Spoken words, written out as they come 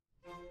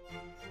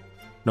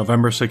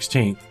November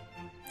 16th,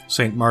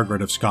 St.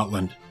 Margaret of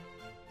Scotland.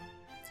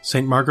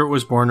 St. Margaret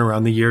was born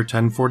around the year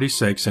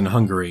 1046 in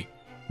Hungary,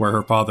 where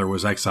her father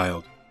was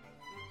exiled.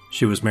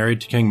 She was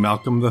married to King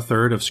Malcolm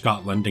III of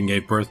Scotland and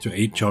gave birth to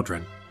 8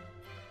 children.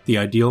 The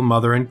ideal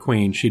mother and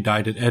queen, she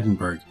died at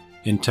Edinburgh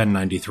in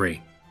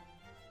 1093.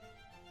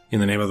 In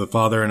the name of the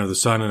Father, and of the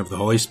Son, and of the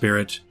Holy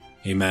Spirit.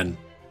 Amen.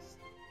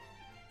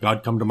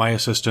 God, come to my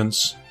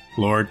assistance.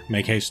 Lord,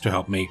 make haste to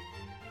help me.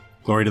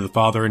 Glory to the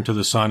Father, and to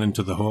the Son, and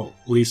to the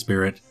Holy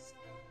Spirit,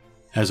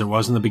 as it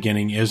was in the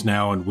beginning, is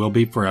now, and will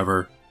be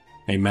forever.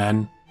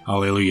 Amen.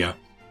 Alleluia.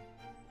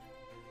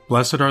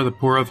 Blessed are the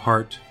poor of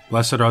heart,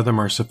 blessed are the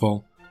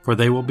merciful, for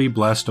they will be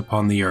blessed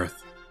upon the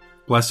earth.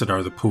 Blessed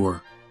are the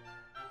poor.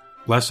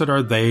 Blessed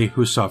are they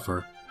who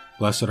suffer,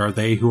 blessed are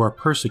they who are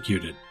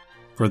persecuted,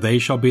 for they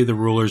shall be the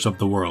rulers of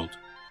the world.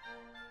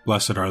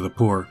 Blessed are the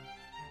poor.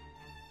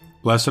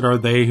 Blessed are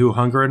they who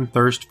hunger and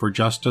thirst for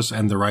justice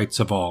and the rights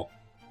of all,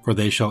 for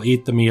they shall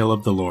eat the meal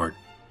of the Lord.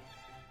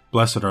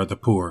 Blessed are the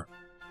poor.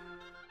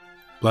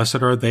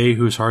 Blessed are they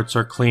whose hearts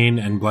are clean,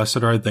 and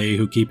blessed are they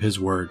who keep his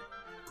word,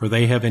 for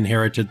they have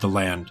inherited the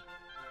land.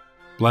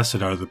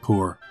 Blessed are the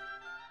poor.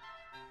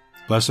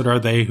 Blessed are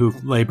they who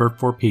labor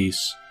for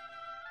peace.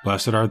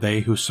 Blessed are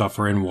they who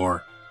suffer in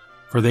war,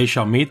 for they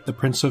shall meet the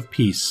Prince of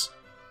Peace.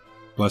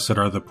 Blessed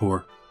are the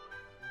poor.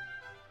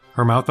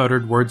 Her mouth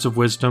uttered words of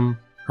wisdom,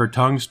 her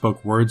tongue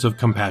spoke words of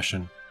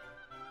compassion.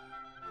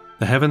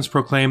 The heavens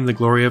proclaim the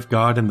glory of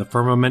God, and the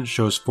firmament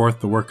shows forth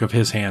the work of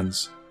his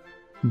hands.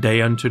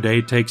 Day unto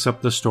day takes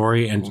up the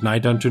story, and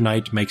night unto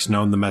night makes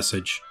known the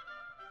message.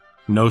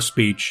 No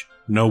speech,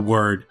 no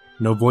word,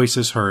 no voice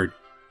is heard,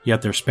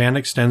 yet their span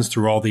extends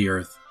through all the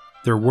earth,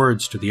 their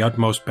words to the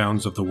utmost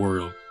bounds of the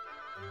world.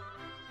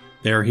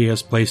 There he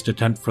has placed a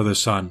tent for the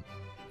sun.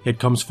 It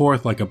comes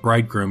forth like a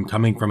bridegroom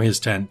coming from his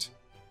tent,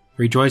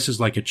 rejoices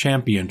like a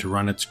champion to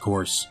run its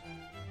course.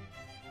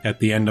 At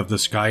the end of the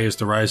sky is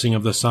the rising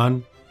of the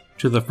sun,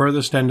 to the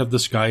furthest end of the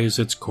sky is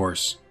its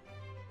course.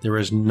 There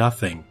is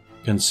nothing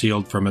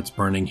concealed from its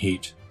burning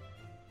heat.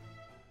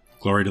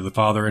 Glory to the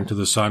Father, and to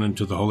the Son, and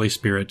to the Holy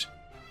Spirit,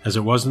 as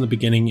it was in the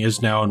beginning,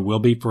 is now, and will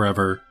be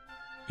forever.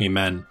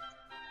 Amen.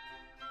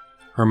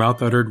 Her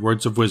mouth uttered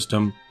words of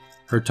wisdom,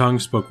 her tongue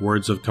spoke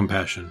words of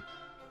compassion.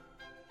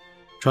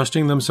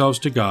 Trusting themselves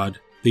to God,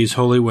 these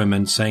holy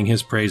women sang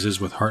his praises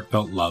with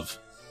heartfelt love.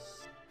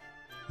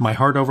 My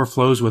heart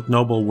overflows with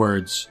noble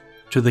words.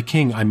 To the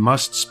King I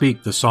must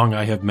speak the song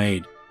I have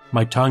made.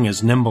 My tongue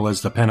is nimble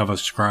as the pen of a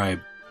scribe.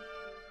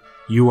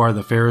 You are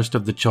the fairest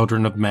of the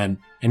children of men,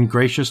 and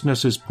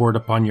graciousness is poured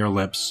upon your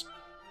lips,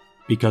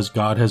 because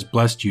God has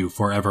blessed you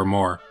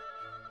forevermore.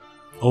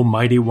 O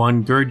mighty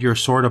one, gird your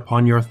sword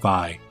upon your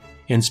thigh.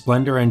 In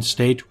splendor and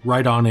state,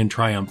 ride on in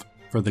triumph,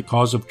 for the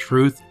cause of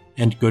truth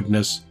and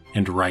goodness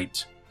and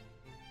right.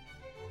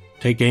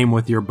 Take aim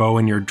with your bow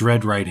in your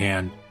dread right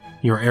hand.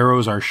 Your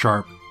arrows are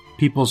sharp.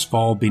 Peoples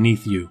fall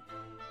beneath you.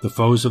 The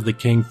foes of the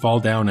King fall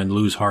down and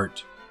lose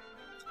heart.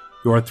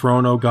 Your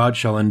throne, O God,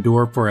 shall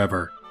endure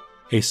forever.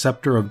 A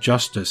scepter of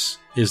justice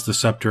is the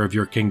scepter of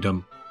your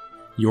kingdom.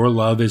 Your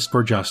love is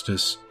for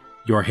justice,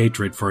 your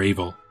hatred for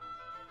evil.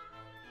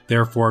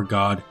 Therefore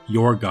God,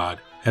 your God,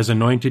 has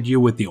anointed you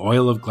with the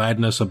oil of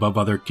gladness above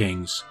other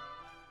kings.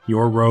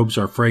 Your robes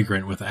are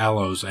fragrant with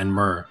aloes and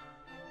myrrh.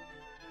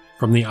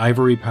 From the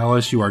ivory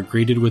palace you are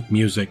greeted with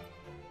music.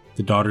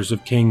 The daughters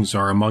of kings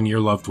are among your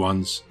loved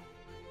ones.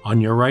 On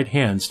your right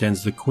hand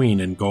stands the queen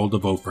in gold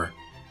of Ophir.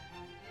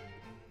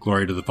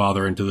 Glory to the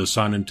Father, and to the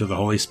Son, and to the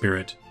Holy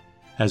Spirit,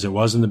 as it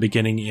was in the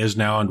beginning, is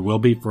now, and will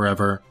be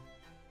forever.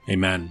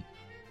 Amen.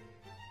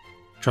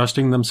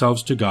 Trusting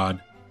themselves to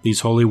God, these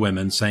holy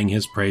women sang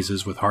his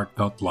praises with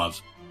heartfelt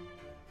love.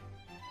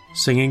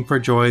 Singing for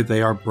joy,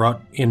 they are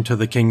brought into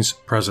the King's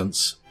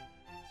presence.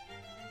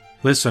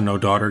 Listen, O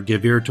daughter,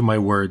 give ear to my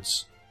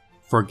words.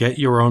 Forget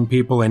your own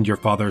people and your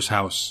father's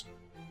house.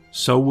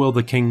 So will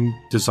the King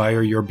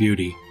desire your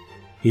beauty.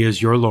 He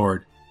is your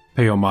Lord.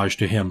 Pay homage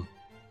to him.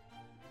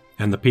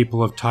 And the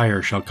people of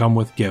Tyre shall come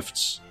with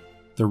gifts.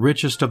 The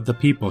richest of the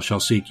people shall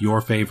seek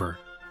your favor.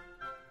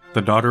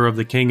 The daughter of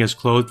the King is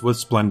clothed with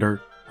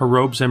splendor, her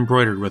robes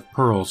embroidered with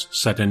pearls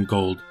set in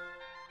gold.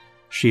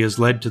 She is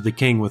led to the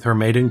King with her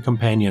maiden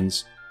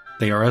companions.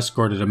 They are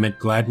escorted amid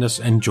gladness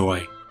and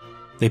joy.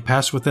 They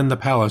pass within the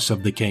palace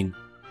of the King.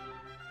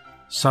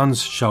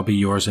 Sons shall be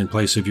yours in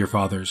place of your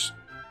fathers.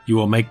 You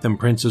will make them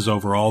princes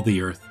over all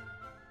the earth.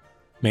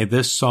 May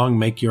this song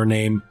make your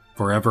name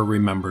forever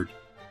remembered.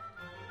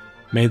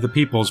 May the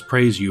peoples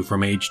praise you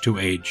from age to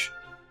age.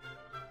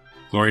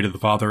 Glory to the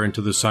Father, and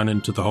to the Son,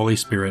 and to the Holy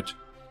Spirit,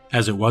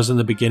 as it was in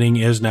the beginning,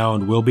 is now,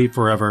 and will be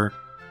forever.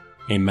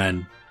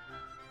 Amen.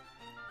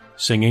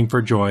 Singing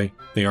for joy,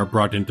 they are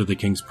brought into the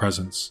King's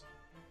presence.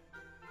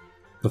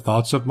 The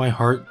thoughts of my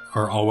heart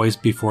are always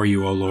before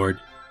you, O Lord.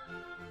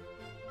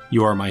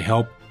 You are my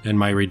help and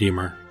my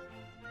Redeemer.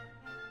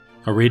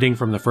 A reading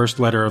from the first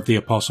letter of the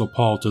Apostle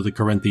Paul to the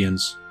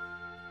Corinthians.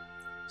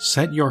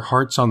 Set your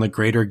hearts on the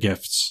greater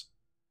gifts.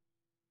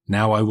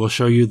 Now I will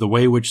show you the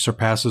way which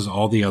surpasses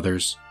all the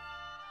others.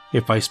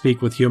 If I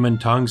speak with human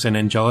tongues and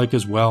angelic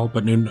as well,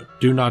 but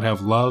do not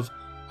have love,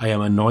 I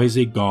am a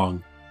noisy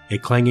gong, a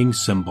clanging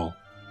cymbal.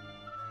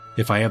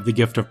 If I have the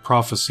gift of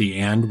prophecy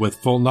and, with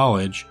full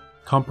knowledge,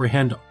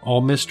 comprehend all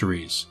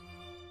mysteries,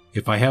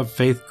 if I have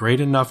faith great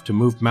enough to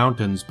move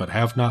mountains but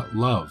have not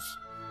love,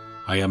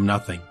 I am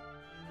nothing.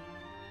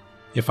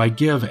 If I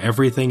give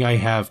everything I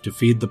have to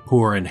feed the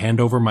poor and hand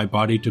over my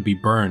body to be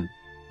burned,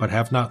 but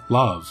have not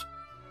love,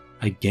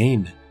 I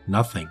gain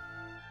nothing.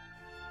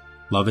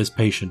 Love is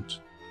patient.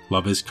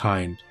 Love is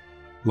kind.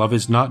 Love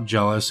is not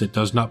jealous. It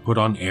does not put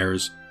on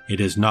airs. It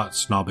is not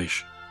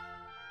snobbish.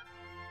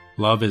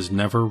 Love is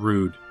never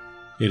rude.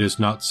 It is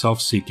not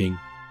self-seeking.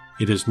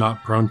 It is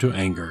not prone to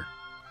anger.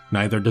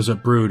 Neither does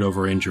it brood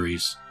over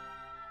injuries.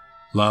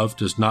 Love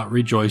does not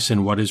rejoice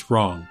in what is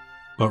wrong,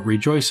 but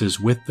rejoices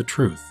with the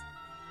truth.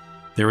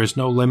 There is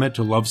no limit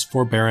to love's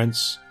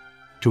forbearance,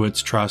 to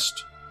its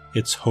trust,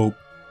 its hope,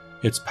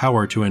 its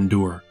power to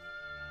endure.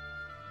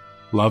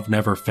 Love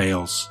never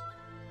fails.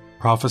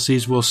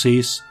 Prophecies will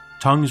cease,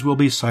 tongues will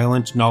be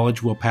silent,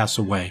 knowledge will pass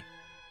away.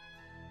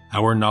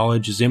 Our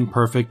knowledge is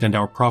imperfect and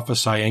our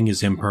prophesying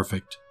is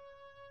imperfect.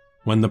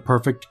 When the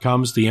perfect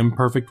comes, the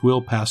imperfect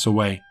will pass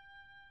away.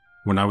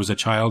 When I was a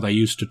child, I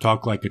used to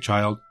talk like a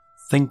child,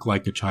 think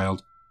like a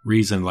child,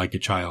 reason like a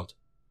child.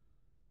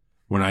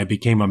 When I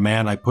became a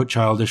man, I put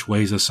childish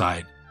ways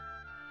aside.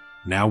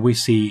 Now we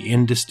see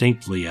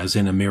indistinctly as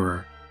in a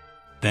mirror.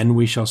 Then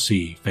we shall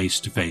see face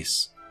to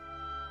face.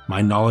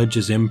 My knowledge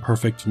is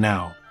imperfect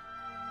now.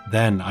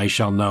 Then I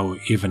shall know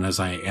even as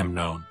I am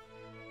known.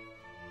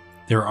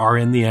 There are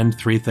in the end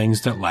three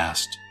things that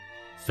last: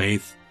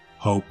 faith,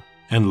 hope,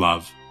 and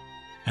love,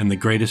 and the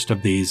greatest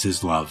of these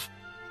is love.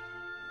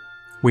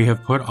 We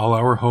have put all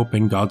our hope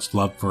in God's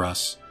love for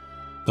us.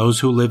 Those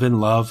who live in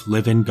love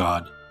live in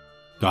God.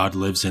 God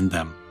lives in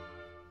them.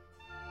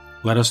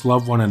 Let us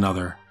love one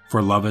another,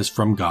 for love is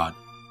from God.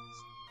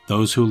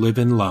 Those who live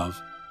in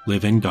love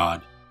live in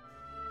God.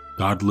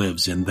 God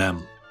lives in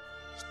them.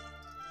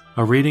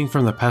 A reading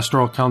from the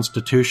Pastoral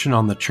Constitution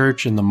on the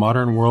Church in the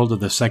Modern World of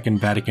the Second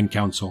Vatican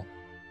Council.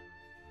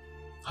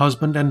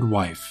 Husband and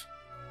wife,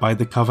 by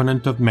the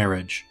covenant of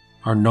marriage,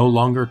 are no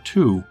longer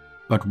two,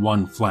 but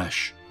one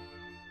flesh.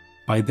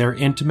 By their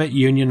intimate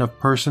union of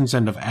persons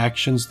and of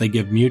actions, they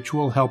give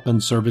mutual help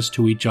and service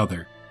to each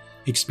other,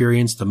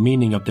 experience the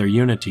meaning of their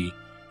unity,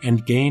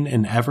 and gain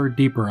an ever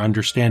deeper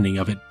understanding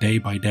of it day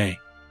by day.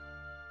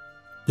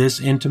 This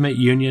intimate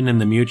union in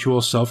the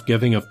mutual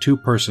self-giving of two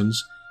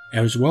persons,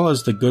 as well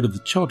as the good of the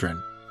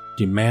children,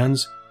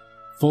 demands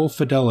full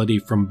fidelity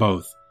from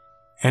both,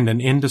 and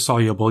an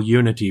indissoluble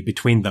unity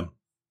between them.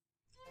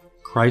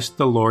 Christ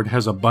the Lord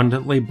has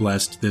abundantly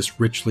blessed this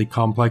richly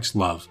complex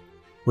love,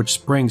 which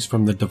springs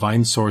from the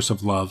divine source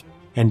of love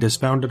and is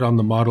founded on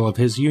the model of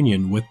his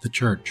union with the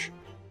Church.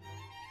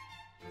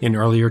 In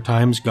earlier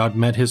times, God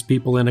met his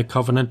people in a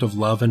covenant of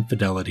love and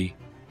fidelity.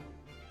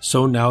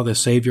 So now the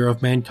Savior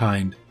of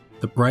mankind,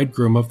 the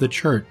bridegroom of the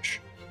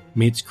Church,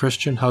 meets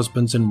Christian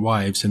husbands and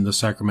wives in the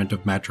sacrament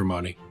of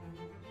matrimony.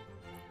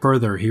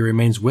 Further, he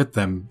remains with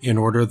them in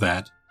order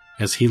that,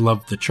 as he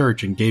loved the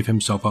Church and gave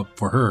himself up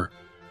for her,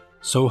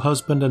 so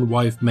husband and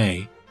wife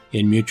may,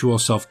 in mutual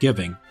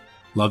self-giving,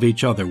 love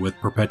each other with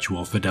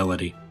perpetual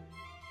fidelity.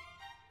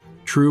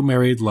 True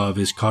married love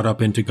is caught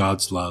up into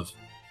God's love.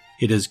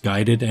 It is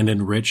guided and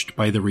enriched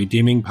by the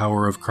redeeming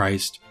power of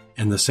Christ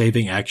and the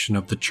saving action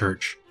of the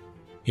Church,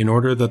 in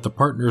order that the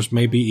partners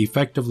may be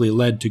effectively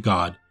led to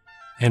God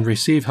and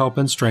receive help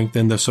and strength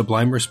in the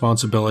sublime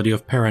responsibility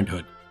of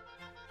parenthood.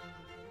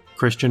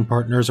 Christian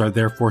partners are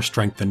therefore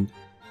strengthened,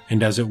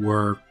 and as it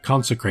were,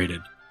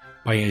 consecrated,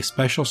 by a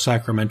special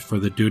sacrament for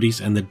the duties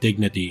and the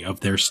dignity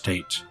of their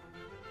state.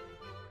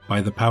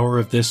 By the power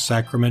of this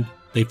sacrament,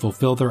 they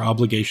fulfill their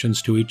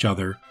obligations to each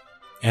other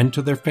and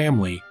to their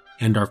family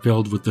and are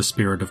filled with the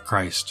Spirit of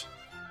Christ.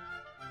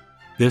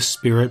 This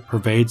Spirit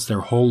pervades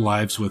their whole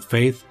lives with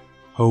faith,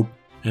 hope,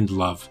 and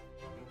love.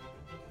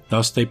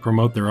 Thus they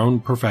promote their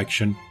own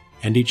perfection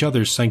and each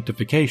other's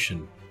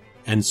sanctification,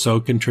 and so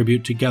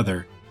contribute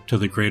together to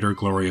the greater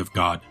glory of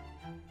God.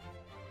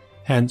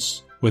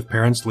 Hence, with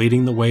parents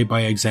leading the way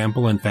by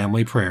example and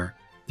family prayer,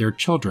 their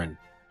children,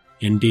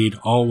 indeed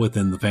all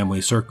within the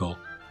family circle,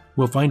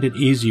 will find it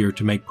easier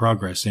to make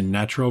progress in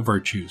natural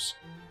virtues,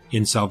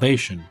 in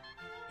salvation,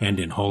 and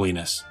in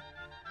holiness.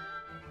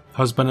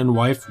 Husband and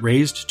wife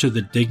raised to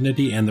the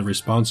dignity and the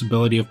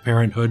responsibility of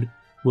parenthood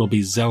will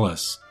be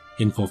zealous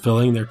in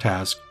fulfilling their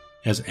task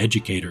as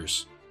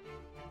educators,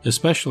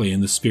 especially in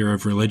the sphere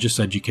of religious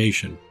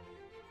education,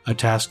 a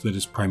task that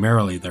is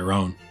primarily their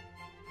own.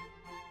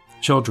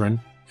 Children,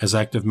 as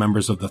active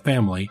members of the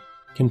family,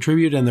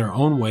 contribute in their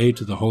own way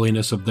to the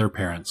holiness of their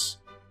parents.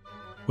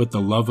 With the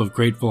love of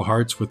grateful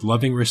hearts, with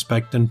loving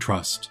respect and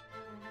trust,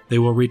 they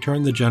will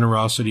return the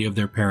generosity of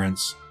their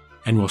parents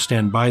and will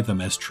stand by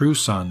them as true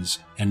sons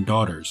and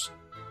daughters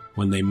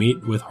when they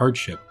meet with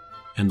hardship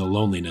and the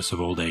loneliness of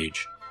old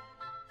age.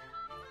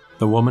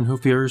 The woman who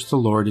fears the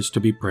Lord is to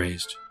be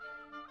praised.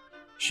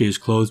 She is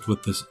clothed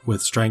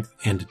with strength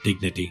and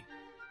dignity.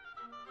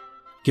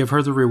 Give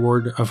her the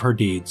reward of her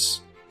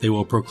deeds. They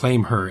will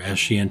proclaim her as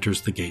she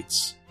enters the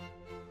gates.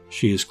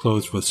 She is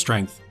clothed with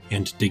strength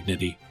and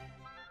dignity.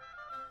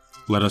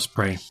 Let us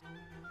pray.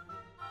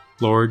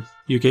 Lord,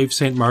 you gave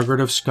St.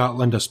 Margaret of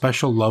Scotland a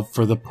special love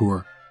for the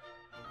poor.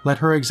 Let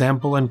her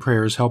example and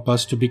prayers help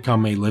us to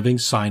become a living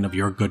sign of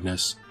your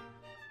goodness.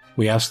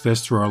 We ask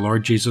this through our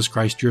Lord Jesus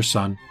Christ, your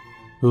Son,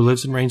 who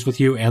lives and reigns with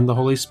you and the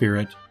Holy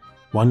Spirit,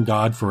 one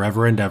God,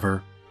 forever and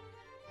ever.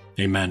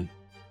 Amen.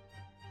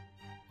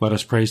 Let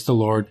us praise the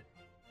Lord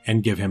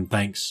and give him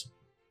thanks.